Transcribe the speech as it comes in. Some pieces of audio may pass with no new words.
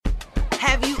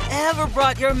Have you ever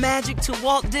brought your magic to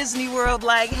Walt Disney World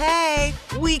like, hey,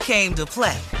 we came to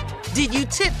play? Did you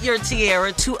tip your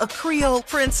tiara to a Creole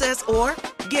princess or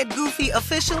get goofy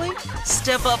officially?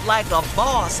 Step up like a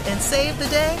boss and save the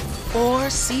day? Or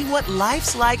see what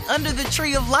life's like under the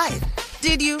tree of life?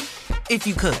 Did you? If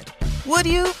you could. Would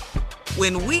you?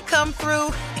 When we come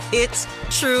through, it's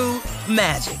true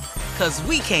magic. 'Cause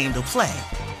we came to play.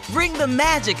 Bring the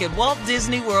magic at Walt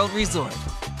Disney World Resort.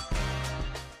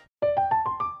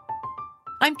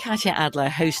 I'm Katya Adler,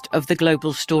 host of The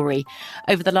Global Story.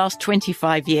 Over the last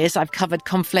 25 years, I've covered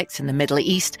conflicts in the Middle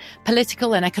East,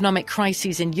 political and economic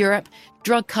crises in Europe,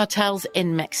 drug cartels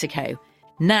in Mexico.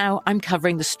 Now I'm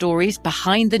covering the stories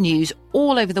behind the news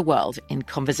all over the world in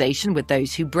conversation with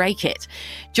those who break it.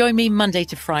 Join me Monday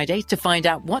to Friday to find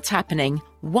out what's happening,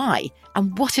 why,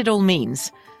 and what it all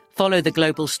means. Follow The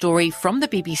Global Story from the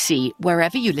BBC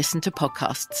wherever you listen to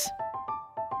podcasts.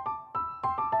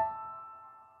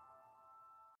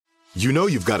 You know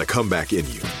you've got a comeback in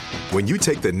you. When you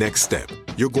take the next step,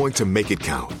 you're going to make it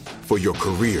count. For your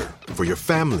career, for your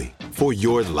family, for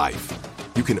your life.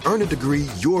 You can earn a degree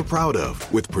you're proud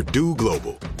of with Purdue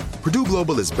Global. Purdue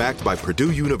Global is backed by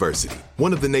Purdue University,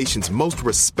 one of the nation's most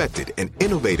respected and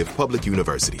innovative public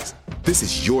universities. This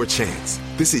is your chance.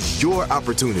 This is your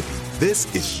opportunity.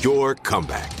 This is your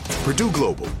comeback. Purdue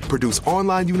Global, Purdue's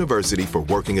online university for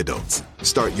working adults.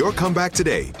 Start your comeback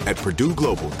today at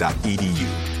purdueglobal.edu.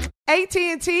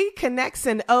 AT&T connects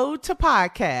an ode to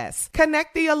podcasts.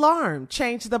 Connect the alarm.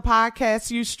 Change the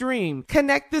podcast you stream.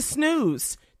 Connect the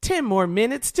snooze. 10 more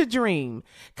minutes to dream.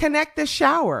 Connect the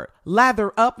shower.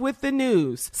 Lather up with the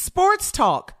news. Sports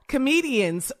talk,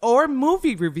 comedians, or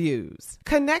movie reviews.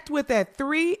 Connect with that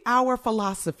 3-hour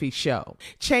philosophy show.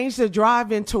 Change the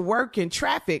drive into work in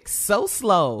traffic so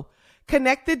slow.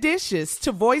 Connect the dishes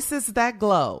to voices that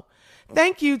glow.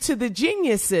 Thank you to the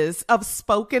geniuses of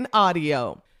spoken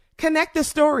audio. Connect the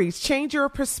stories, change your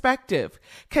perspective.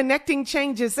 Connecting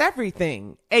changes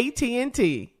everything.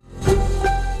 AT&T.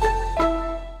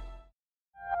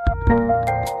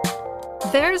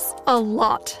 There's a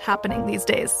lot happening these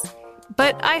days,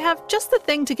 but I have just the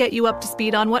thing to get you up to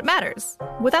speed on what matters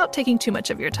without taking too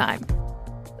much of your time.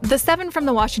 The 7 from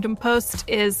the Washington Post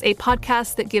is a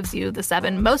podcast that gives you the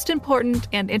 7 most important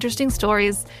and interesting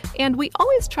stories, and we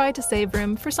always try to save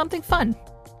room for something fun.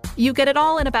 You get it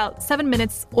all in about 7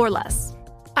 minutes or less.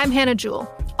 I'm Hannah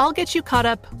Jewell. I'll get you caught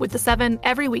up with the 7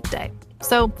 every weekday.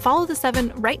 So follow the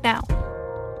 7 right now.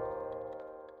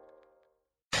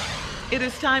 It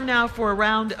is time now for a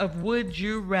round of Would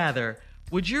You Rather.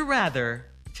 Would you rather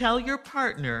tell your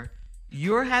partner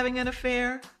you're having an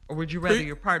affair, or would you rather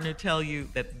your partner tell you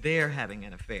that they're having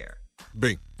an affair?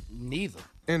 B. Neither.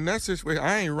 And that's just where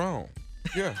I ain't wrong.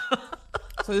 Yeah.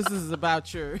 So this is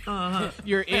about your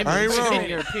image I ain't wrong. and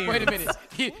your appearance. Wait a minute.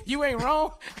 You ain't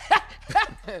wrong?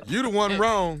 You the one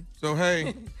wrong. So,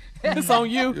 hey. It's on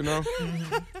you. You know?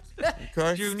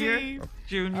 Okay. Junior?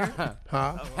 Junior?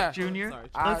 Junior? Sorry.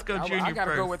 Let's go Junior I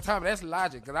gotta first. go with Tommy. That's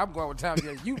logic, because I'm going with Tommy.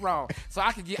 Yeah, you wrong. So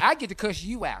I get to cuss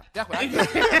you out. That's what I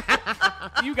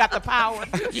get. You got the power.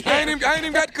 Yeah. I ain't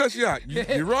even got to cuss you out.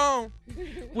 You're wrong.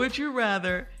 Would you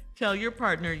rather tell your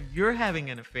partner you're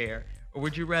having an affair, or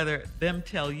would you rather them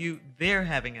tell you they're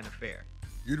having an affair?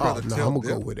 You'd rather I'm tell going to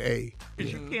them. go with A.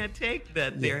 Because you can't take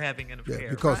that they're having an affair,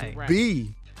 because right?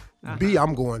 B,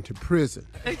 I'm going to prison.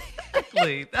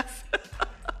 Exactly. That's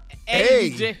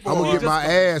A, I'm going to get my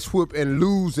ass whooped and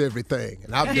lose everything.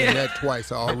 And I've done that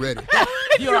twice already.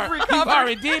 You've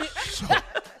already did it?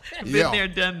 been there,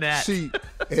 done that. See,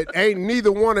 it ain't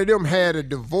neither one of them had a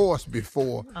divorce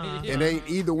before. And ain't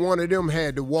either one of them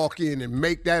had to walk in and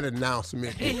make that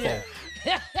announcement before.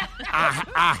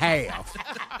 I have.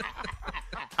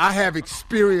 I have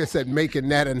experience at making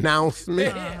that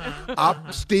announcement.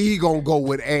 I'm still gonna go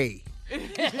with A.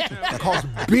 Because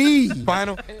B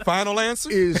Final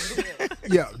answer? is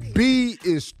B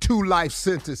is 2 life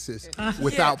sentences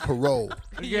without parole.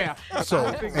 Yeah.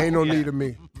 So ain't no need of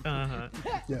me. Yeah.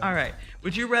 All right.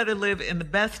 Would you rather live in the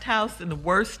best house in the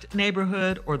worst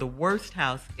neighborhood, or the worst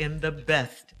house in the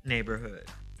best neighborhood?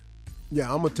 Yeah,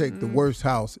 I'm gonna take the worst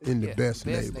house in the best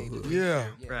neighborhood. Yeah.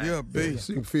 Right. Yeah, B.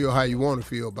 So you can feel how you want to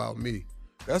feel about me.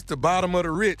 That's the bottom of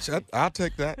the rich. I'll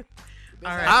take that.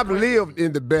 All right. I've lived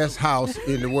in the best house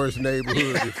in the worst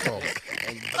neighborhood before.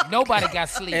 And nobody got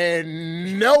sleep.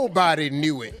 And nobody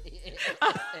knew it.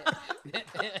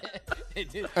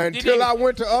 Until I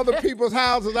went to other people's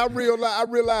houses, I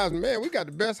realized, man, we got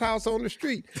the best house on the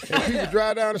street. And people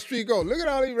drive down the street and go, look at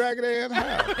all these ragged ass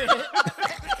houses.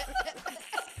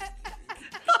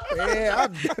 Yeah,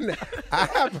 I've done that. I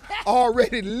have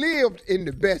already lived in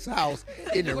the best house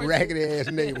in the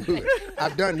raggedy-ass neighborhood.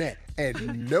 I've done that,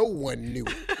 and no one knew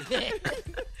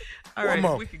it. All right,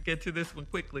 if we could get to this one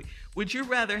quickly. Would you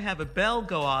rather have a bell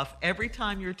go off every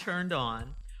time you're turned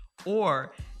on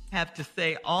or have to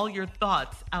say all your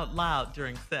thoughts out loud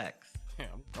during sex?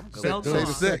 Say the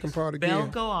second part again. Bell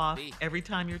go off every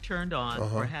time you're turned on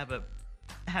or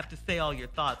have to say all your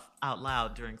thoughts out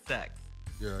loud during sex.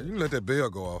 Yeah, you can let that bell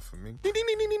go off for me. Ding, ding,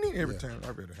 ding, ding, ding, every time.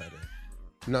 I'd rather have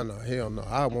that. No, hell no.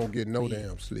 I won't get no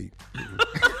damn sleep.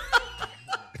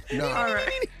 No. All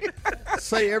right.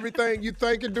 Say everything you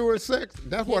thinking during sex.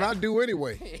 That's what I do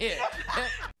anyway.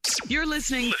 You're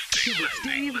listening to the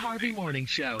Steve Harvey Morning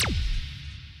Show.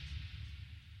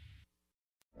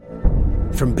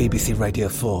 From BBC Radio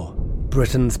 4,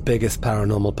 Britain's biggest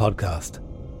paranormal podcast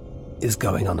is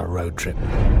going on a road trip.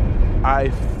 I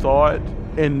thought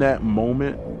in that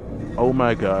moment, oh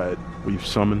my God, we've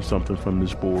summoned something from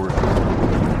this board.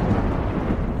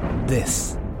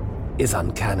 This is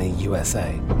Uncanny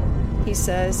USA. He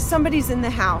says, somebody's in the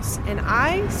house, and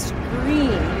I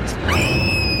screamed.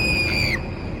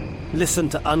 Listen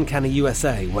to Uncanny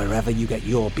USA wherever you get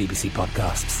your BBC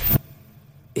podcasts,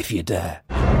 if you dare.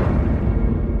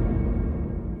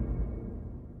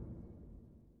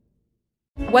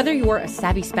 Whether you're a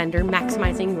savvy spender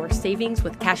maximizing your savings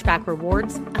with cashback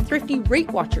rewards, a thrifty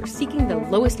rate watcher seeking the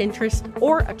lowest interest,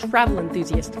 or a travel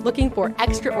enthusiast looking for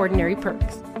extraordinary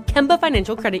perks, Kemba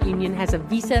Financial Credit Union has a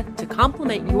visa to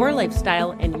complement your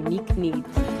lifestyle and unique needs.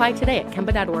 Apply today at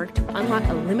Kemba.org to unlock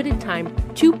a limited-time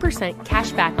 2%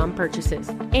 cash back on purchases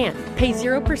and pay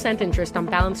 0% interest on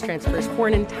balance transfers for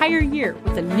an entire year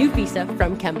with a new visa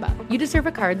from Kemba. You deserve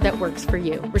a card that works for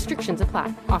you. Restrictions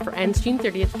apply. Offer ends June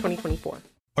 30th, 2024.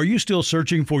 Are you still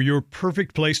searching for your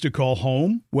perfect place to call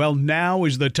home? Well, now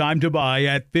is the time to buy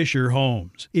at Fisher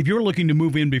Homes. If you're looking to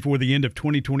move in before the end of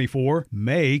 2024,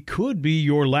 May could be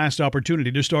your last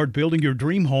opportunity to start building your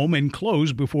dream home and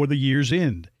close before the year's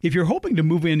end. If you're hoping to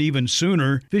move in even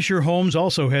sooner, Fisher Homes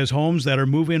also has homes that are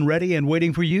move-in ready and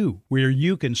waiting for you, where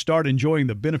you can start enjoying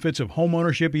the benefits of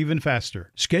homeownership even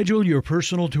faster. Schedule your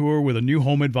personal tour with a new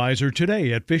home advisor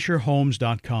today at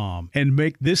FisherHomes.com and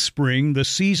make this spring the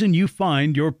season you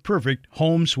find your perfect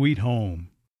home sweet home.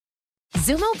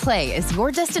 Xumo Play is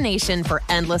your destination for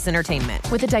endless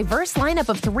entertainment. With a diverse lineup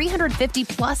of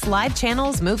 350-plus live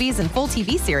channels, movies, and full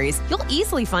TV series, you'll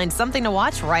easily find something to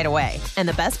watch right away. And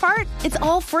the best part? It's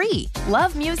all free.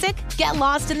 Love music? Get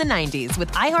lost in the 90s with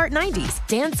iHeart 90s,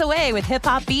 dance away with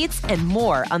hip-hop beats, and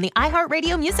more on the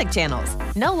iHeartRadio music channels.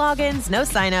 No logins, no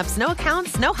signups, no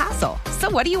accounts, no hassle. So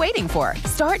what are you waiting for?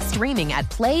 Start streaming at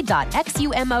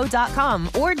play.xumo.com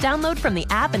or download from the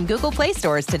app and Google Play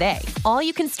stores today. All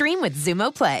you can stream with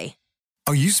Xumo Play.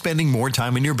 Are you spending more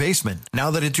time in your basement now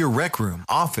that it's your rec room,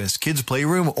 office, kids'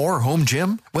 playroom, or home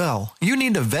gym? Well, you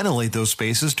need to ventilate those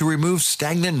spaces to remove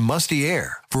stagnant, musty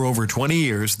air. For over 20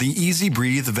 years, the Easy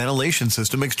Breathe ventilation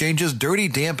system exchanges dirty,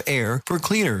 damp air for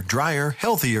cleaner, drier,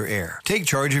 healthier air. Take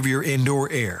charge of your indoor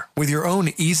air with your own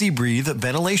Easy Breathe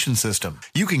ventilation system.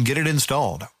 You can get it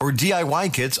installed, or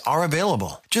DIY kits are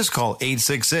available. Just call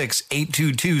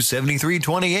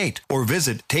 866-822-7328 or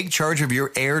visit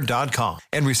takechargeofyourair.com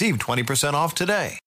and receive 20% off today.